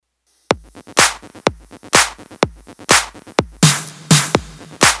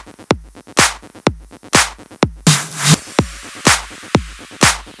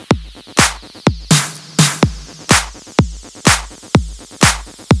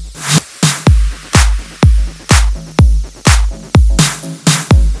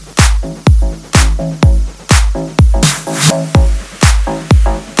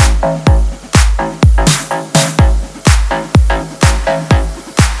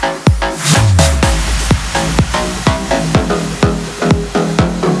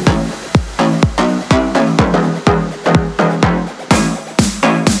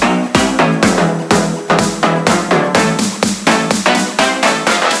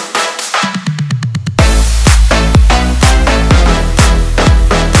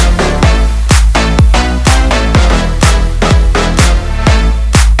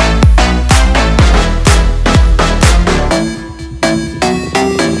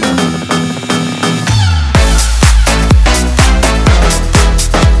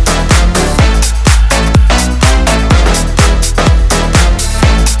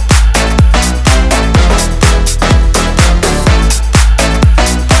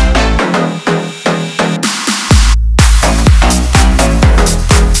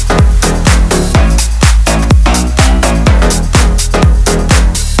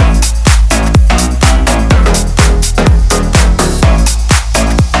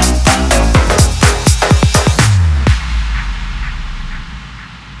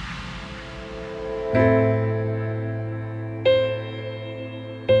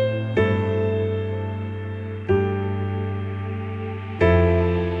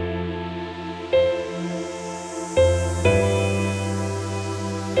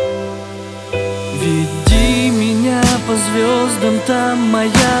звездам, там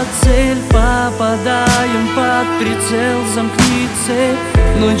моя цель. Попадаем под прицел, замкни цель.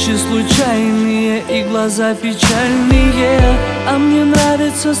 Ночи случайные и глаза печальные, а мне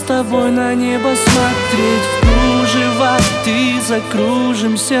нравится с тобой на небо смотреть. В кружево ты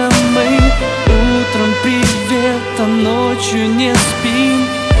закружимся мы. Утром привет, а ночью не спим.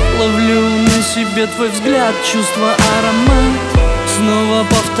 Ловлю на себе твой взгляд, чувство, аромат. Снова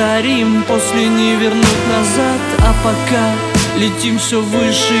повторим, после не вернуть назад. А пока летим все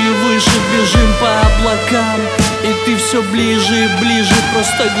выше и выше, бежим по облакам. И ты все ближе и ближе,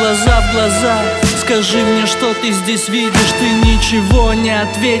 просто глаза в глаза. Скажи мне, что ты здесь видишь, ты ничего не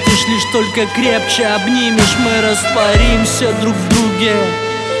ответишь, лишь только крепче обнимешь. Мы растворимся друг в друге,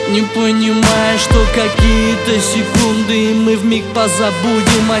 не понимая, что какие-то секунды, и мы вмиг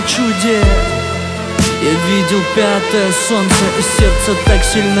позабудем о чуде. Я видел пятое солнце, и сердце так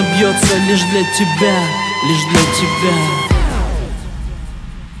сильно бьется лишь для тебя, лишь для тебя.